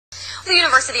The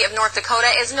University of North Dakota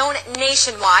is known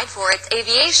nationwide for its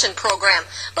aviation program.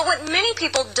 But what many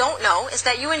people don't know is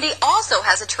that UND also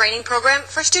has a training program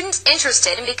for students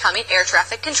interested in becoming air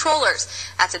traffic controllers.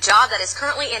 That's a job that is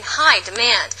currently in high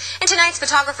demand. In tonight's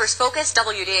Photographer's Focus,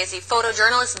 WDAZ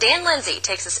photojournalist Dan Lindsay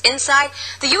takes us inside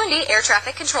the UND Air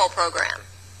Traffic Control program.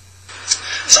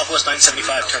 Southwest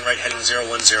 975, turn right heading 010,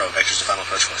 vectors to final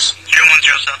approach course. 010,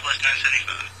 Southwest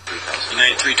 975.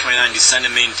 United 329, descend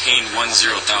and maintain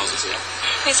 10,000.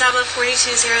 Mesaba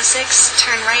 4206,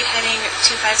 turn right heading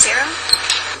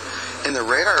 250. In the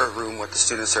radar room, what the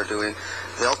students are doing,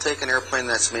 they'll take an airplane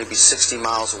that's maybe 60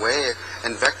 miles away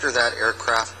and vector that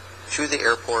aircraft to the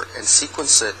airport and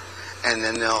sequence it, and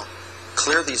then they'll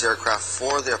clear these aircraft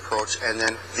for the approach, and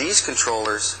then these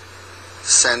controllers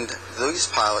send these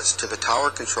pilots to the tower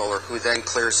controller, who then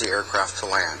clears the aircraft to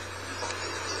land.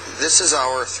 This is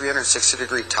our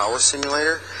 360-degree tower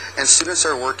simulator, and students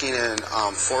are working in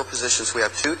 4 positions. We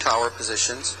have 2 tower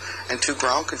positions and 2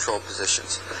 ground control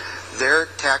positions. They're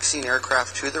taxiing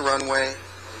aircraft to the runway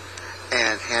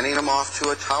and handing them off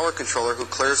to a tower controller who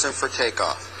clears them for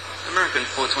takeoff. American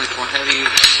 424 Heavy,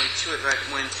 runway 2 at right,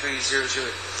 wind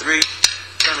 3003,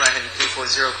 turn right heading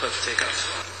 340, clear for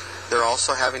takeoff. They're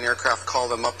also having aircraft call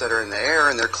them up that are in the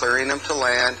air, and they're clearing them to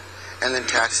land and then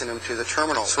taxiing them to the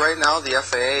terminals. Right now, the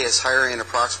FAA is hiring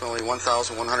approximately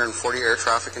 1,140 air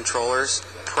traffic controllers.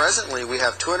 Presently, we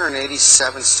have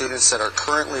 287 students that are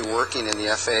currently working in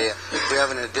the FAA. We have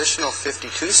an additional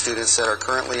 52 students that are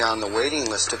currently on the waiting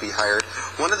list to be hired.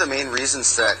 One of the main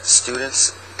reasons that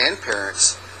students and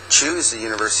parents choose the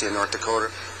University of North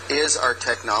Dakota is our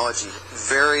technology,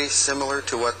 very similar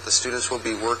to what the students will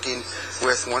be working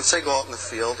with once they go out in the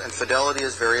field, and fidelity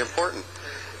is very important.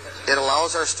 It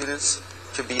allows our students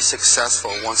to be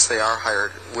successful once they are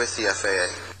hired with the FAA.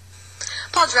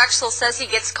 Paul Drechsel says he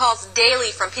gets calls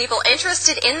daily from people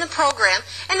interested in the program,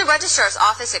 and the registrar's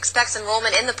office expects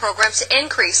enrollment in the program to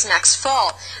increase next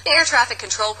fall. The Air Traffic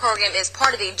Control program is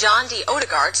part of the John D.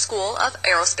 Odegaard School of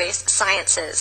Aerospace Sciences.